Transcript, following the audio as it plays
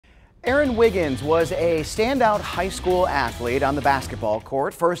Zacch Wiggins was a standout high school athlete on the basketball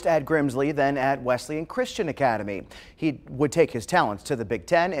court, first at Grimsley, then at Wesleyan Christian Academy. He would take his talents to the Big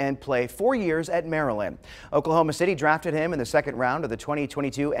Ten and play 4 years at Maryland. Oklahoma City drafted him in the second round of the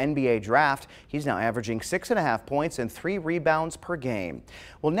 2022 NBA draft. He's now averaging 6.5 points and 3 rebounds per game.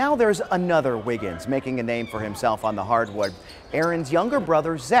 Well, now there's another Wiggins making a name for himself on the hardwood. Aaron's younger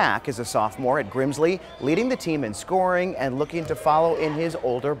brother, Zacch, is a sophomore at Grimsley, leading the team in scoring and looking to follow in his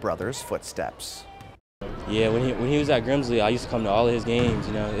older brother's footsteps. Yeah, when he was at Grimsley, I used to come to all of his games.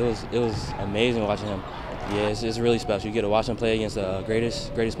 You know, it was amazing watching him. Yeah, it's really special. You get to watch him play against the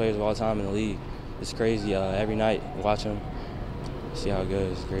greatest players of all time in the league. It's crazy. Every night, watch him, see how it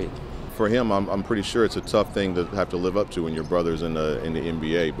goes. It's great. For him, I'm pretty sure it's a tough thing to have to live up to when your brother's in the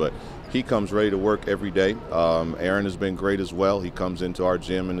NBA, but he comes ready to work every day. Aaron has been great as well. He comes into our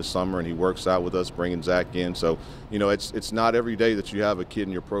gym in the summer and he works out with us, bringing Zacch in. So, you know, it's not every day that you have a kid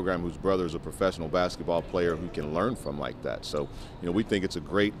in your program whose brother is a professional basketball player who can learn from like that. So, you know, we think it's a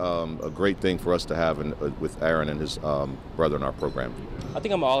great thing for us to have with Aaron and his brother in our program. I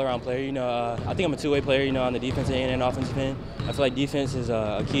think I'm an all-around player. You know, I think I'm a two-way player. You know, on the defensive end and offensive end. I feel like defense is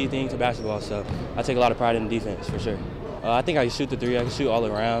a key thing to basketball. So I take a lot of pride in the defense for sure. I think I can shoot the three. I can shoot all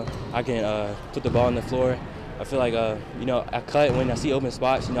around. I can put the ball on the floor. I feel like, you know, I cut when I see open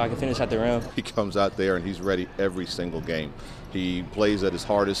spots. You know, I can finish at the rim. He comes out there and he's ready every single game. He plays at his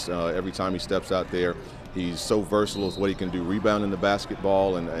hardest every time he steps out there. He's so versatile with what he can do, rebounding the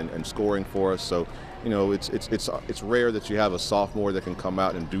basketball and scoring for us. So, you know, it's rare that you have a sophomore that can come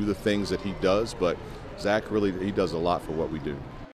out and do the things that he does, but Zacch really, he does a lot for what we do.